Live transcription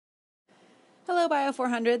Hello Bio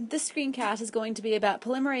 400, this screencast is going to be about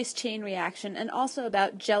polymerase chain reaction and also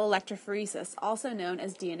about gel electrophoresis, also known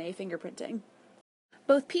as DNA fingerprinting.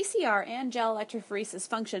 Both PCR and gel electrophoresis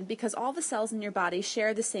function because all the cells in your body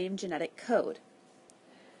share the same genetic code.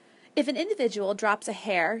 If an individual drops a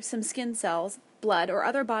hair, some skin cells, blood, or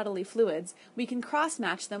other bodily fluids, we can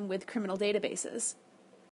cross-match them with criminal databases.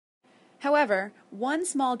 However, one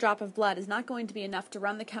small drop of blood is not going to be enough to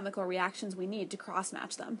run the chemical reactions we need to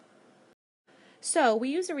cross-match them. So, we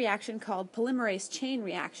use a reaction called polymerase chain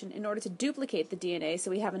reaction in order to duplicate the DNA so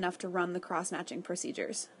we have enough to run the cross-matching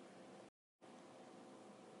procedures.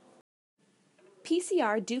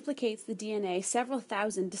 PCR duplicates the DNA several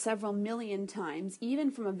thousand to several million times, even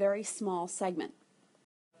from a very small segment.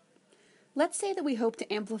 Let's say that we hope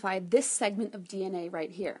to amplify this segment of DNA right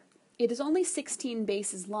here. It is only 16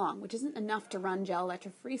 bases long, which isn't enough to run gel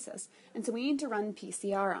electrophoresis, and so we need to run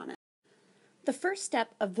PCR on it. The first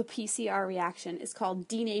step of the PCR reaction is called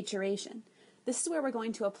denaturation. This is where we're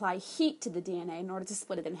going to apply heat to the DNA in order to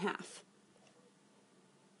split it in half.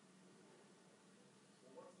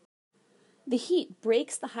 The heat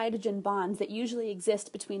breaks the hydrogen bonds that usually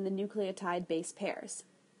exist between the nucleotide base pairs.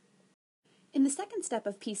 In the second step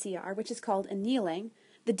of PCR, which is called annealing,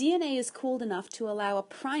 the DNA is cooled enough to allow a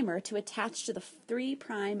primer to attach to the 3'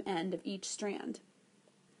 end of each strand.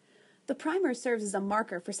 The primer serves as a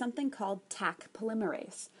marker for something called Taq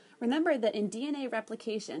polymerase. Remember that in DNA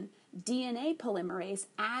replication, DNA polymerase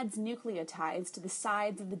adds nucleotides to the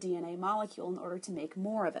sides of the DNA molecule in order to make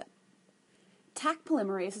more of it. Taq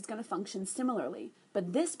polymerase is going to function similarly,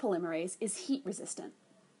 but this polymerase is heat resistant,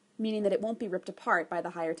 meaning that it won't be ripped apart by the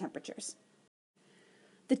higher temperatures.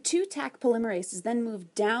 The two Taq polymerases then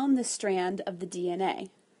move down the strand of the DNA.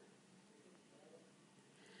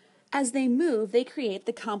 As they move, they create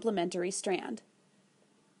the complementary strand.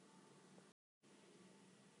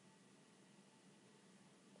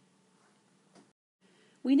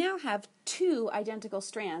 We now have two identical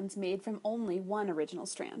strands made from only one original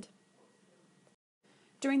strand.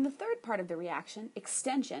 During the third part of the reaction,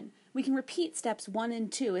 extension, we can repeat steps 1 and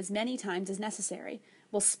 2 as many times as necessary.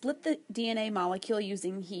 We'll split the DNA molecule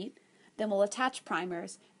using heat, then we'll attach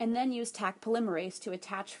primers, and then use Taq polymerase to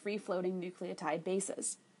attach free-floating nucleotide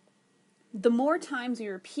bases. The more times we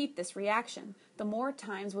repeat this reaction, the more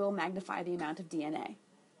times we'll magnify the amount of DNA.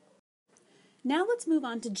 Now let's move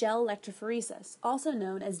on to gel electrophoresis, also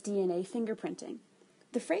known as DNA fingerprinting.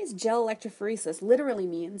 The phrase gel electrophoresis literally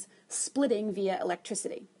means splitting via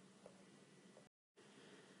electricity.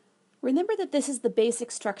 Remember that this is the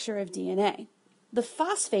basic structure of DNA. The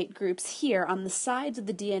phosphate groups here on the sides of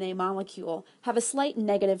the DNA molecule have a slight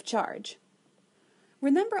negative charge.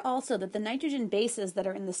 Remember also that the nitrogen bases that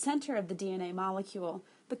are in the center of the DNA molecule,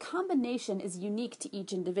 the combination is unique to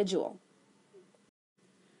each individual.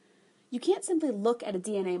 You can't simply look at a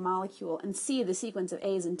DNA molecule and see the sequence of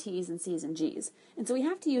A's and T's and C's and G's, and so we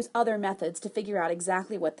have to use other methods to figure out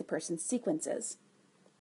exactly what the person's sequence is.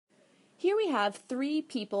 Here we have 3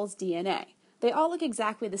 people's DNA. They all look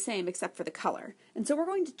exactly the same except for the color, and so we're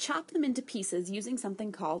going to chop them into pieces using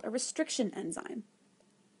something called a restriction enzyme.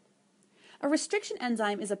 A restriction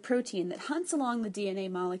enzyme is a protein that hunts along the DNA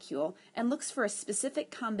molecule and looks for a specific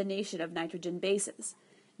combination of nitrogen bases.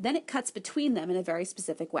 Then it cuts between them in a very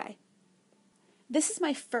specific way. This is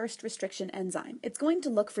my first restriction enzyme. It's going to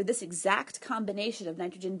look for this exact combination of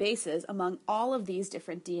nitrogen bases among all of these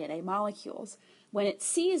different DNA molecules. When it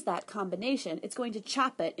sees that combination, it's going to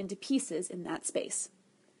chop it into pieces in that space.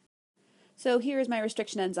 So here is my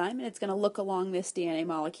restriction enzyme, and it's going to look along this DNA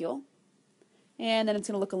molecule. And then it's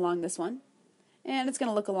going to look along this one. And it's going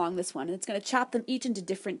to look along this one. And it's going to chop them each into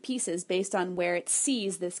different pieces based on where it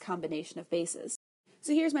sees this combination of bases.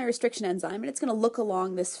 So here's my restriction enzyme, and it's going to look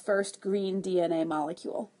along this first green DNA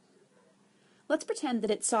molecule. Let's pretend that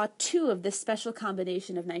it saw 2 of this special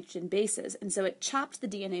combination of nitrogen bases, and so it chopped the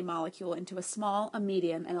DNA molecule into a small, a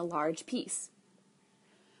medium, and a large piece.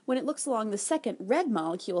 When it looks along the second red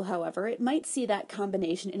molecule, however, it might see that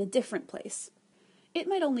combination in a different place. It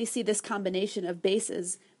might only see this combination of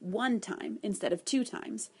bases 1 time instead of 2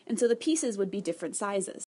 times, and so the pieces would be different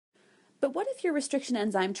sizes. But what if your restriction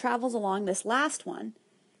enzyme travels along this last one,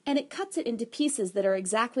 and it cuts it into pieces that are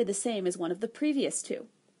exactly the same as one of the previous 2?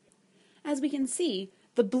 As we can see,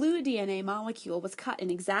 the blue DNA molecule was cut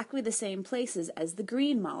in exactly the same places as the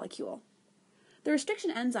green molecule. The restriction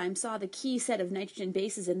enzyme saw the key set of nitrogen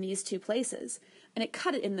bases in these 2 places, and it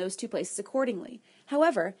cut it in those 2 places accordingly.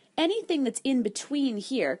 However, anything that's in between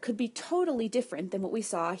here could be totally different than what we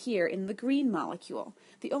saw here in the green molecule.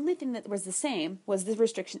 The only thing that was the same was the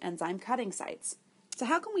restriction enzyme cutting sites. So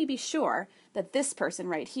how can we be sure that this person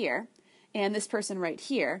right here and this person right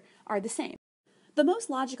here are the same? The most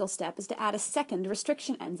logical step is to add a second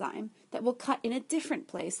restriction enzyme that will cut in a different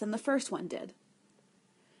place than the first one did.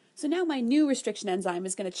 So now my new restriction enzyme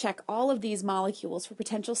is going to check all of these molecules for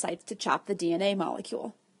potential sites to chop the DNA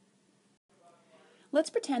molecule. Let's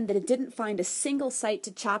pretend that it didn't find a single site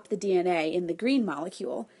to chop the DNA in the green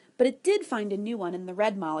molecule, but it did find a new one in the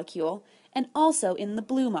red molecule and also in the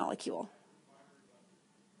blue molecule.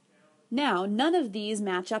 Now, none of these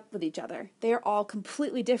match up with each other. They are all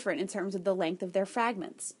completely different in terms of the length of their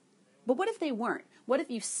fragments. But what if they weren't? What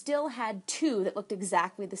if you still had two that looked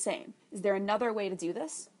exactly the same? Is there another way to do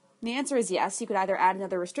this? And the answer is yes. You could either add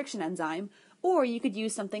another restriction enzyme, or you could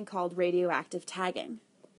use something called radioactive tagging.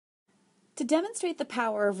 To demonstrate the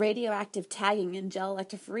power of radioactive tagging in gel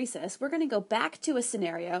electrophoresis, we're going to go back to a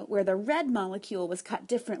scenario where the red molecule was cut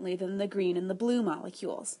differently than the green and the blue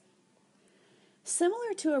molecules.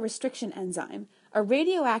 Similar to a restriction enzyme, a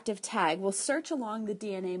radioactive tag will search along the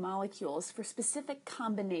DNA molecules for specific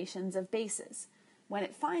combinations of bases. When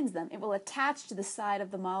it finds them, it will attach to the side of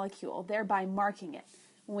the molecule, thereby marking it.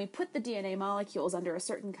 When we put the DNA molecules under a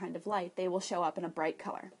certain kind of light, they will show up in a bright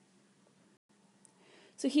color.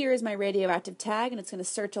 So here is my radioactive tag, and it's going to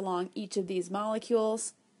search along each of these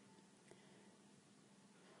molecules.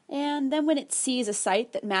 And then when it sees a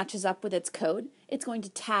site that matches up with its code, it's going to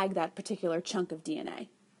tag that particular chunk of DNA.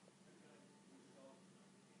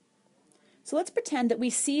 So let's pretend that we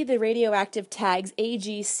see the radioactive tag's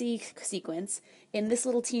AGC sequence in this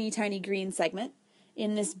little teeny tiny green segment,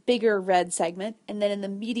 in this bigger red segment, and then in the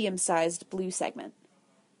medium-sized blue segment.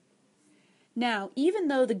 Now, even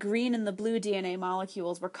though the green and the blue DNA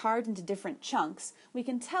molecules were carved into different chunks, we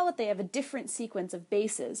can tell that they have a different sequence of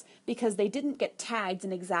bases because they didn't get tagged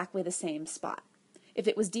in exactly the same spot. If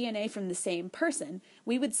it was DNA from the same person,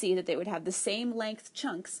 we would see that they would have the same length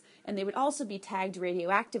chunks, and they would also be tagged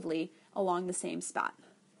radioactively along the same spot.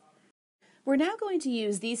 We're now going to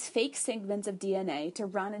use these fake segments of DNA to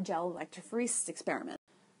run a gel electrophoresis experiment.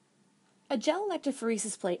 A gel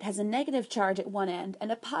electrophoresis plate has a negative charge at one end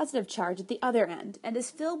and a positive charge at the other end, and is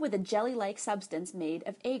filled with a jelly-like substance made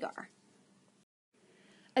of agar.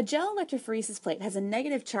 A gel electrophoresis plate has a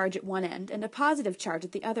negative charge at one end and a positive charge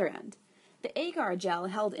at the other end. The agar gel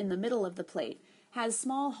held in the middle of the plate has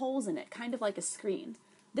small holes in it, kind of like a screen.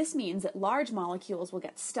 This means that large molecules will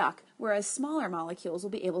get stuck, whereas smaller molecules will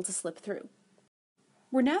be able to slip through.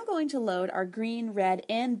 We're now going to load our green, red,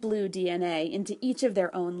 and blue DNA into each of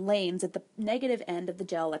their own lanes at the negative end of the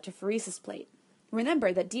gel electrophoresis plate.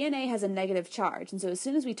 Remember that DNA has a negative charge, and so as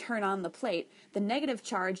soon as we turn on the plate, the negative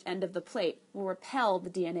charged end of the plate will repel the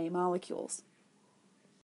DNA molecules.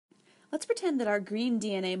 Let's pretend that our green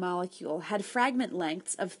DNA molecule had fragment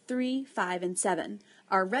lengths of 3, 5, and 7.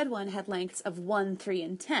 Our red one had lengths of 1, 3,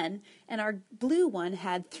 and 10, and our blue one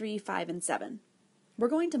had 3, 5, and 7. We're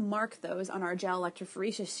going to mark those on our gel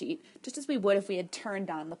electrophoresis sheet, just as we would if we had turned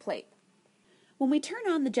on the plate. When we turn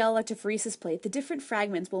on the gel electrophoresis plate, the different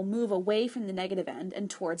fragments will move away from the negative end and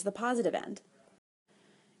towards the positive end.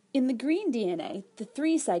 In the green DNA, the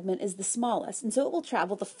 3 segment is the smallest, and so it will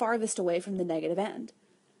travel the farthest away from the negative end.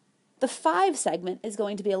 The 5 segment is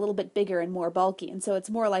going to be a little bit bigger and more bulky, and so it's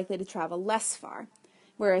more likely to travel less far,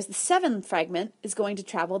 whereas the 7 fragment is going to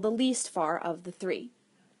travel the least far of the 3.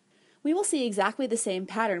 We will see exactly the same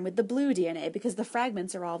pattern with the blue DNA because the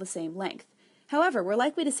fragments are all the same length. However, we're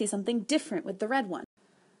likely to see something different with the red one.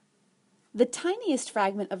 The tiniest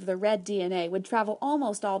fragment of the red DNA would travel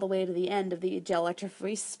almost all the way to the end of the gel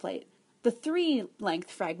electrophoresis plate. The 3-length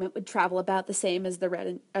fragment would travel about the same as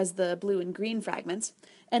the blue and green fragments,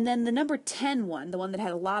 and then the number 10 one, the one that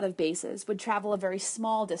had a lot of bases, would travel a very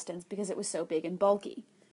small distance because it was so big and bulky.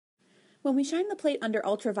 When we shine the plate under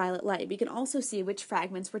ultraviolet light, we can also see which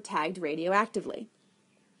fragments were tagged radioactively.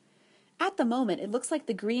 At the moment, it looks like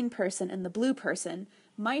the green person and the blue person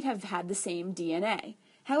might have had the same DNA.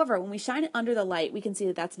 However, when we shine it under the light, we can see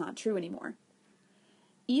that that's not true anymore.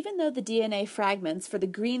 Even though the DNA fragments for the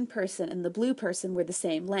green person and the blue person were the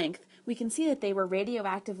same length, we can see that they were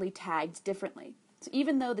radioactively tagged differently. So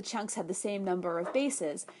even though the chunks had the same number of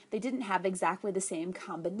bases, they didn't have exactly the same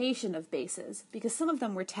combination of bases, because some of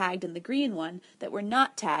them were tagged in the green one that were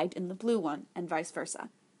not tagged in the blue one, and vice versa.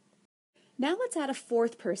 Now let's add a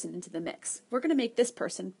 4th person into the mix. We're going to make this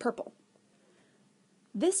person purple.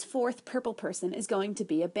 This 4th purple person is going to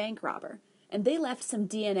be a bank robber, and they left some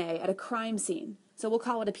DNA at a crime scene, so we'll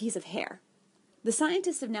call it a piece of hair. The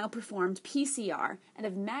scientists have now performed PCR and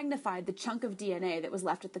have magnified the chunk of DNA that was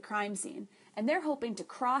left at the crime scene, and they're hoping to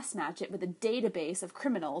cross-match it with a database of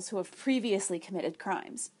criminals who have previously committed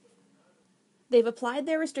crimes. They've applied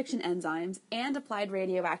their restriction enzymes and applied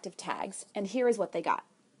radioactive tags, and here is what they got.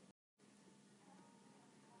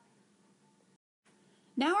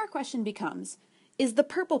 Now our question becomes, is the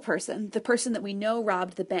purple person, the person that we know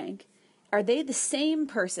robbed the bank, are they the same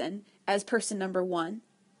person as person number 1,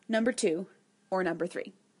 number 2, or number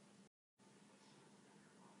 3?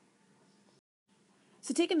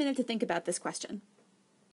 So take a minute to think about this question.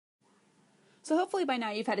 So hopefully by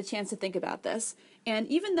now you've had a chance to think about this, and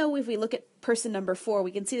even though if we look at person number 4,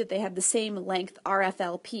 we can see that they have the same length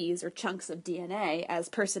RFLPs, or chunks of DNA, as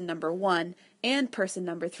person number 1 and person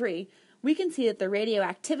number 3, we can see that the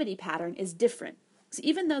radioactivity pattern is different. So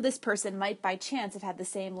even though this person might by chance have had the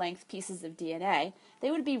same length pieces of DNA,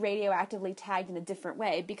 they would be radioactively tagged in a different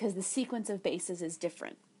way because the sequence of bases is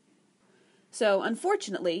different. So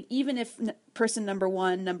unfortunately, even if person number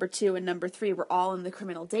 1, number 2, and number 3 were all in the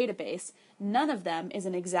criminal database, none of them is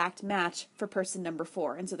an exact match for person number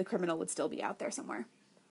 4, and so the criminal would still be out there somewhere.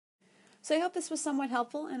 So I hope this was somewhat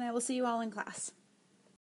helpful, and I will see you all in class.